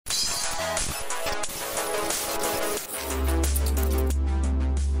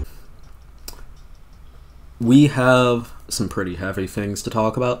we have some pretty heavy things to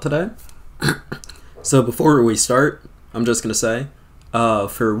talk about today. So before we start, I'm just going to say,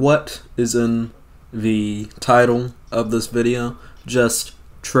 for what is in the title of this video, just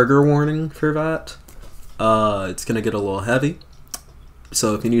trigger warning for that. It's going to get a little heavy,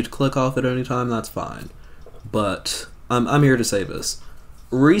 so if you need to click off at any time, that's fine. But I'm here to say this.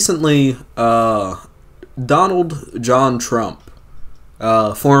 Recently, Donald John Trump,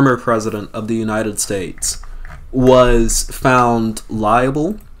 former president of the United States, was found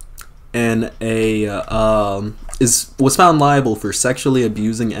liable in a was found liable for sexually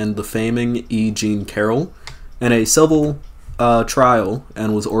abusing and defaming E. Jean Carroll in a civil trial,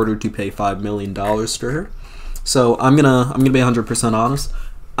 and was ordered to pay $5 million to her. So I'm gonna be 100% honest.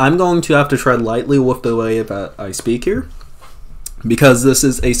 I'm going to have to tread lightly with the way that I speak here, because this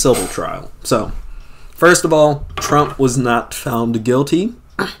is a civil trial. So, first of all, Trump was not found guilty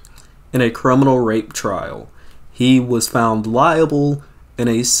in a criminal rape trial. He was found liable in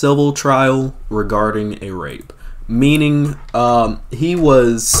a civil trial regarding a rape. Meaning, he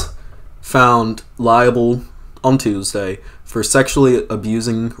was found liable on Tuesday for sexually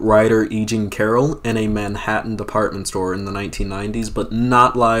abusing writer E. Jean Carroll in a Manhattan department store in the 1990s, but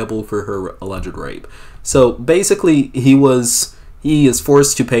not liable for her alleged rape. So, basically, he is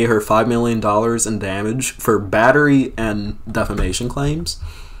forced to pay her $5 million in damage for battery and defamation claims.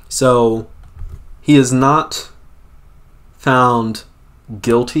 So, he is not found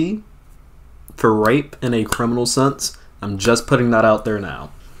guilty for rape in a criminal sense. I'm just putting that out there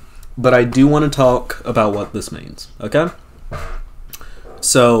now. But I do want to talk about what this means, okay?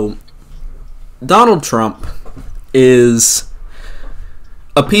 So, Donald Trump is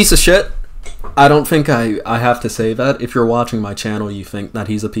a piece of shit. I don't think I have to say that. If you're watching my channel, you think that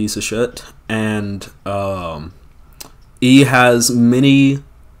he's a piece of shit. And he has many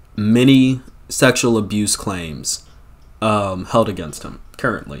sexual abuse claims held against him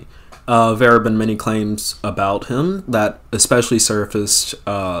currently. There have been many claims about him that especially surfaced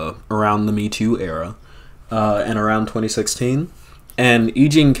around the Me Too era and around 2016. And E.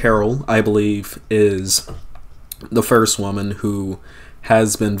 Jean Carroll, I believe, is the first woman who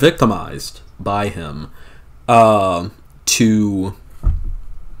has been victimized by him to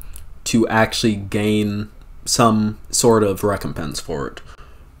actually gain some sort of recompense for it.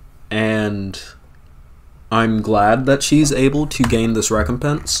 And I'm glad that she's able to gain this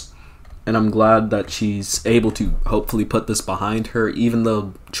recompense, and I'm glad that she's able to hopefully put this behind her, even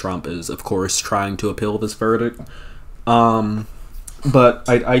though Trump is, of course, trying to appeal this verdict. But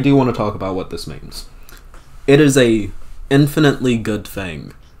I do want to talk about what this means. It is a infinitely good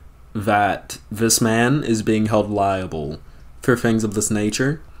thing that this man is being held liable for things of this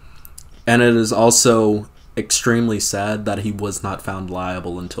nature, and it is also extremely sad that he was not found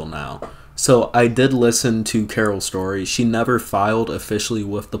liable until now. So I did listen to Carol's story. She never filed officially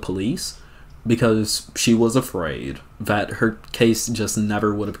with the police because she was afraid that her case just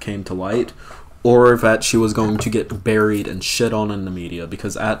never would have came to light, or that she was going to get buried and shit on in the media,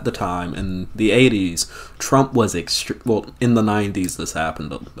 because at the time, in the 80s, Trump was well, in the 90s this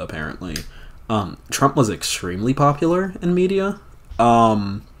happened, apparently. Trump was extremely popular in media.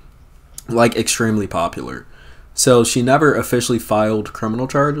 Like, extremely popular. So she never officially filed criminal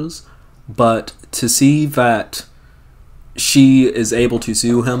charges, but to see that she is able to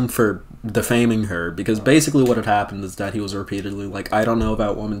sue him for defaming her, because basically what had happened is that he was repeatedly like, I don't know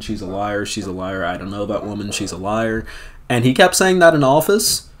about woman, she's a liar, I don't know about woman, she's a liar, and he kept saying that in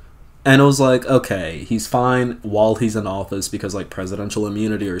office, and it was like, okay, he's fine while he's in office because, like, presidential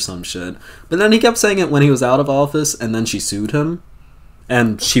immunity or some shit, but then he kept saying it when he was out of office, and then she sued him,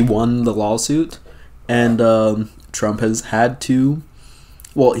 and she won the lawsuit, and Trump has had to,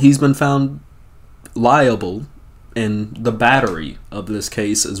 well, he's been found liable in the battery of this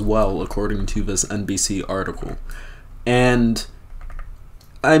case as well, according to this NBC article. And,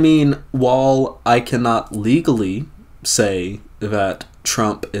 I mean, while I cannot legally say that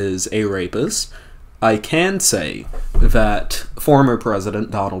Trump is a rapist, I can say that former President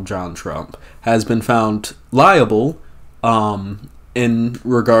Donald John Trump has been found liable in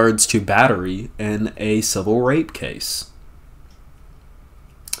regards to battery in a civil rape case.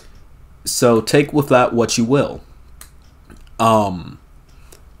 So take with that what you will.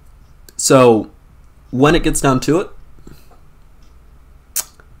 So when it gets down to it,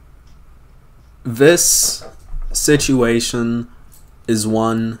 this situation is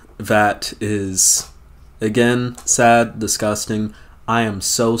one that is, again, sad, disgusting. I am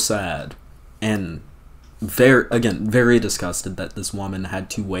so sad and very disgusted that this woman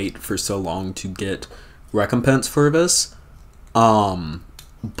had to wait for so long to get recompense for this.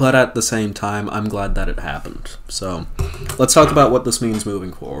 but at the same time, I'm glad that it happened. So, let's talk about what this means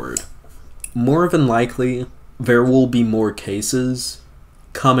moving forward. More than likely, there will be more cases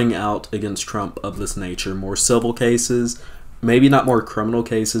coming out against Trump of this nature, more civil cases, maybe not more criminal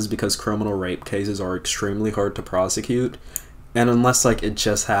cases, because criminal rape cases are extremely hard to prosecute, and unless like it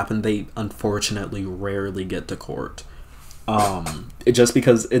just happened, they unfortunately rarely get to court. Just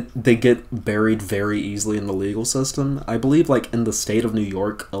because they get buried very easily in the legal system. I believe like in the state of New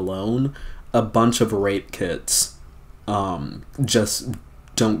York alone, a bunch of rape kits just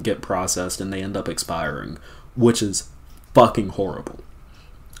don't get processed and they end up expiring, which is fucking horrible.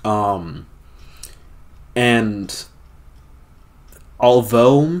 And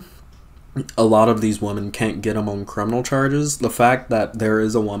although a lot of these women can't get him on criminal charges, the fact that there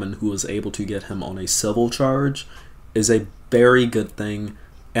is a woman who is able to get him on a civil charge is a very good thing,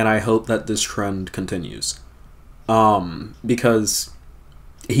 and I hope that this trend continues. Because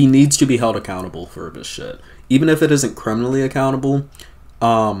he needs to be held accountable for this shit. Even if it isn't criminally accountable,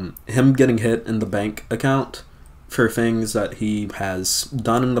 him getting hit in the bank account for things that he has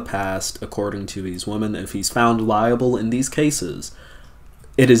done in the past, according to these women, if he's found liable in these cases,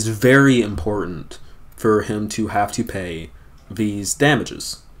 it is very important for him to have to pay these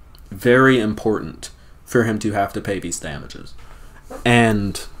damages. Very important for him to have to pay these damages.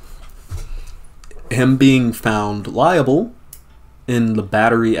 And him being found liable in the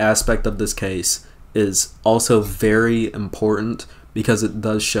battery aspect of this case is also very important, because it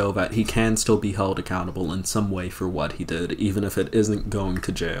does show that he can still be held accountable in some way for what he did, even if it isn't going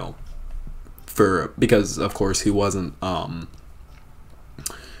to jail. Because of course he wasn't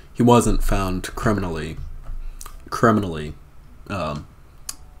found criminally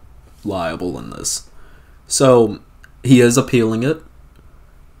liable in this. So he is appealing it,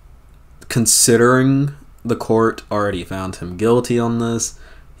 considering the court already found him guilty on this.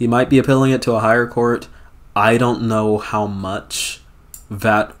 He might be appealing it to a higher court. I don't know how much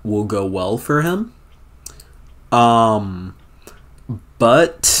that will go well for him. But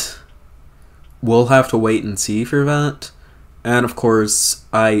we'll have to wait and see for that. And of course,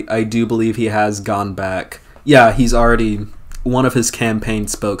 I do believe he has gone back. Yeah, he's already, one of his campaign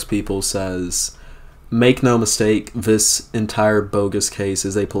spokespeople says, "Make no mistake, this entire bogus case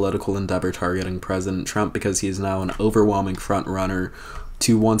is a political endeavor targeting President Trump because he is now an overwhelming front-runner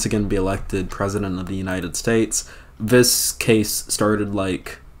to once again be elected President of the United States." This case started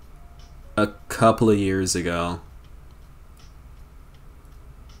like a couple of years ago.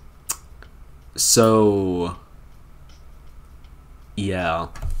 So, yeah.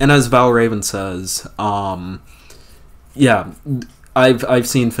 And as Val Raven says, yeah, I've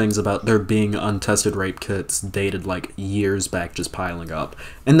seen things about there being untested rape kits dated like years back just piling up.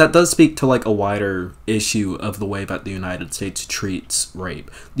 And that does speak to like a wider issue of the way that the United States treats rape.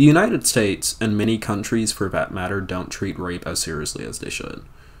 The United States, and many countries for that matter, don't treat rape as seriously as they should.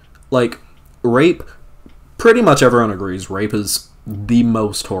 Like, rape, pretty much everyone agrees rape is the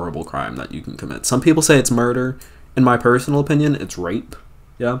most horrible crime that you can commit. Some people say it's murder. In my personal opinion, it's rape.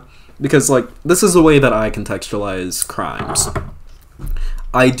 Yeah? Because like, this is the way that I contextualize crimes.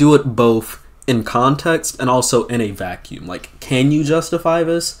 I do it both in context and also in a vacuum. Like, can you justify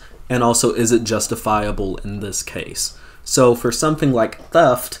this? And also, is it justifiable in this case? So for something like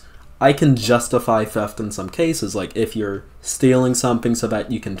theft, I can justify theft in some cases. Like if you're stealing something so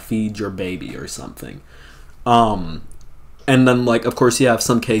that you can feed your baby or something. And then like, of course, you have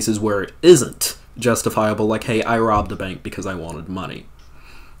some cases where it isn't justifiable. Like, hey, I robbed a bank because I wanted money.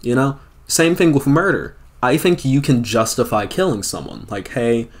 You know? Same thing with murder. I think you can justify killing someone. Like,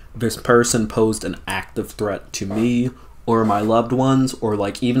 hey, this person posed an active threat to me or my loved ones, or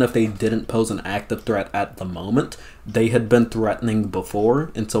like even if they didn't pose an active threat at the moment, they had been threatening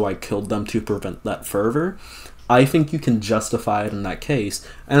before, and so I killed them to prevent that further. I think you can justify it in that case.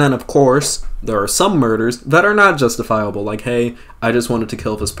 And then, of course, there are some murders that are not justifiable. Like, hey, I just wanted to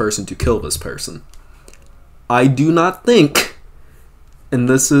kill this person to kill this person. I do not think... And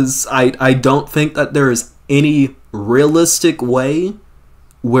this is, I don't think that there is any realistic way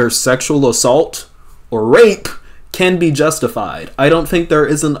where sexual assault or rape can be justified. I don't think there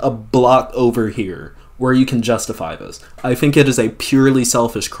isn't a block over here where you can justify this. I think it is a purely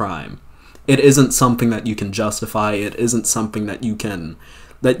selfish crime. It isn't something that you can justify. It isn't something that you can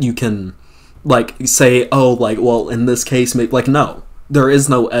like say, oh, like, well, in this case, maybe, like, no. There is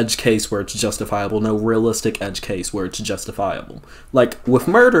no edge case where it's justifiable, no realistic edge case where it's justifiable. Like, with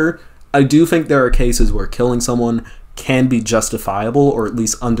murder, I do think there are cases where killing someone can be justifiable, or at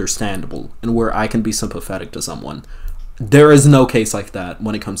least understandable, and where I can be sympathetic to someone. There is no case like that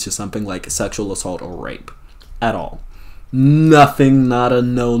when it comes to something like sexual assault or rape. At all. Nothing, nada,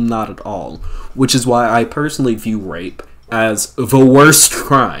 no, not at all. Which is why I personally view rape as the worst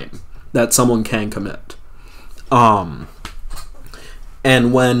crime that someone can commit. And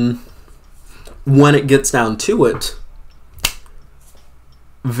when it gets down to it,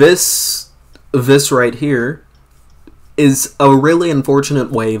 this right here is a really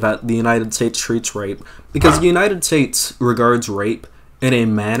unfortunate way that the United States treats rape, because the United States regards rape in a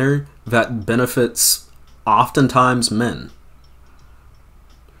manner that benefits oftentimes men.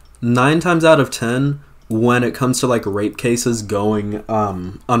 9 times out of 10, when it comes to like rape cases going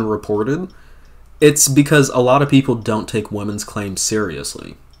unreported, it's because a lot of people don't take women's claims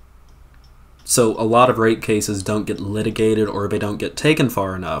seriously. So a lot of rape cases don't get litigated, or they don't get taken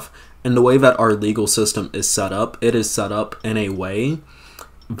far enough. And the way that our legal system is set up, it is set up in a way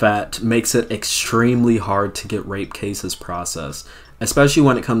that makes it extremely hard to get rape cases processed, especially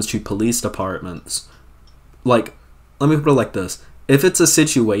when it comes to police departments. Like, let me put it like this. If it's a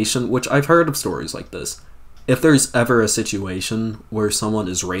situation, which I've heard of stories like this, if there's ever a situation where someone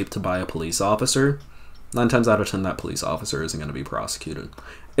is raped by a police officer, 9 times out of 10 that police officer isn't going to be prosecuted.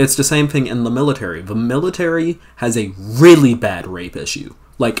 It's the same thing in the military. The military has a really bad rape issue.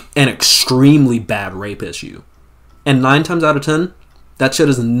 Like, an extremely bad rape issue. And 9 times out of 10, that shit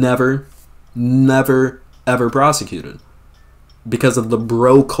is never, ever prosecuted. Because of the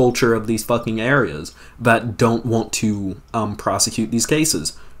bro culture of these fucking areas that don't want to prosecute these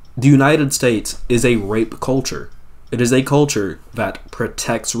cases. The United States is a rape culture. It is a culture that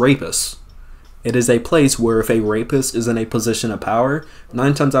protects rapists. It is a place where if a rapist is in a position of power,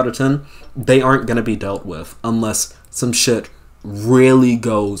 9 times out of 10, they aren't going to be dealt with unless some shit really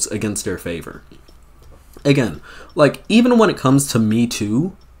goes against their favor. Again, like, even when it comes to Me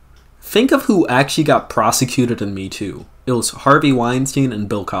Too, think of who actually got prosecuted in Me Too. It was Harvey Weinstein and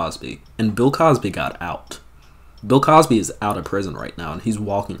Bill Cosby. And Bill Cosby got out. Bill Cosby is out of prison right now, and he's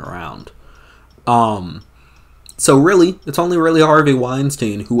walking around. So really, it's only really Harvey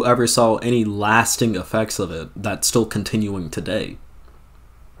Weinstein who ever saw any lasting effects of it that's still continuing today.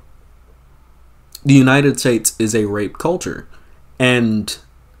 The United States is a rape culture, and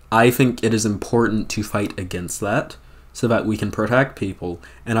I think it is important to fight against that so that we can protect people,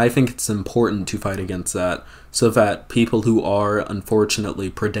 and I think it's important to fight against that so that people who are unfortunately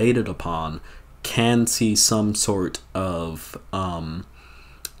predated upon can see some sort of,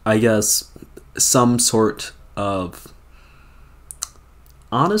 I guess, some sort of,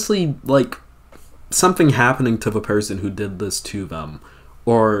 honestly, like, something happening to the person who did this to them,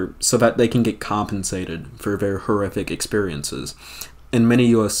 or so that they can get compensated for their horrific experiences. In many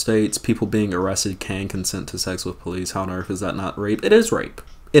U.S. states, people being arrested can consent to sex with police. How on earth is that not rape? It is rape.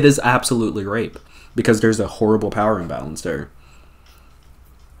 It is absolutely rape, because there's a horrible power imbalance there.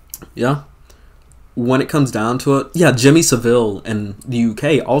 Yeah. When it comes down to it, yeah, Jimmy Savile in the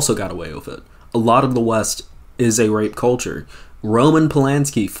UK also got away with it. A lot of the West is a rape culture. Roman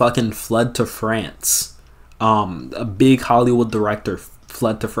Polanski fucking fled to France. A big Hollywood director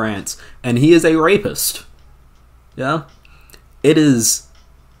fled to France, and he is a rapist. Yeah? It is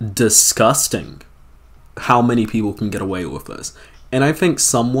disgusting how many people can get away with this. And I think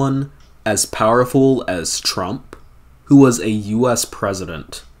someone as powerful as Trump, who was a US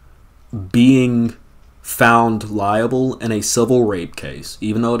president, being found liable in a civil rape case,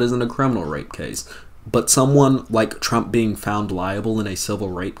 even though it isn't a criminal rape case, but someone like Trump being found liable in a civil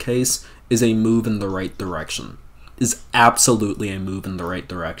rape case is a move in the right direction. Is absolutely a move in the right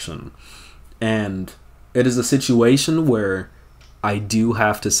direction. And it is a situation where I do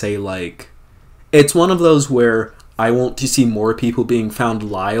have to say, like, it's one of those where I want to see more people being found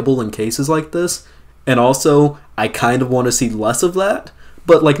liable in cases like this, and also I kind of want to see less of that,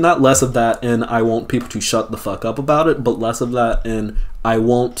 but, like, not less of that and I want people to shut the fuck up about it, but less of that and I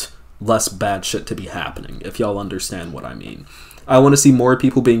want less bad shit to be happening, if y'all understand what I mean. I want to see more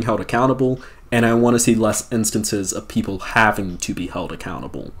people being held accountable, and I want to see less instances of people having to be held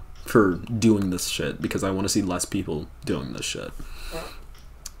accountable for doing this shit, because I want to see less people doing this shit.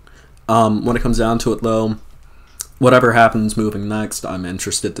 When it comes down to it, though, whatever happens moving next, I'm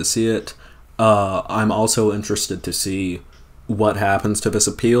interested to see it. I'm also interested to see what happens to this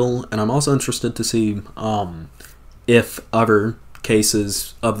appeal, and I'm also interested to see if other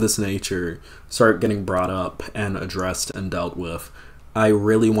cases of this nature start getting brought up and addressed and dealt with. I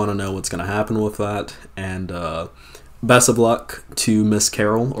really want to know what's going to happen with that, and best of luck to Miss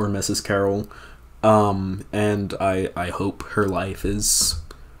Carroll, or Mrs. Carroll, and I hope her life is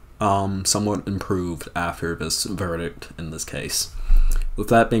somewhat improved after this verdict in this case. With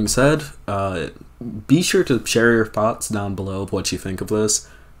that being said, be sure to share your thoughts down below of what you think of this.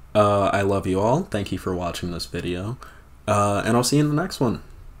 I love you all. Thank you for watching this video. And I'll see you in the next one.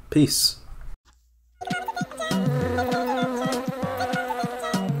 Peace.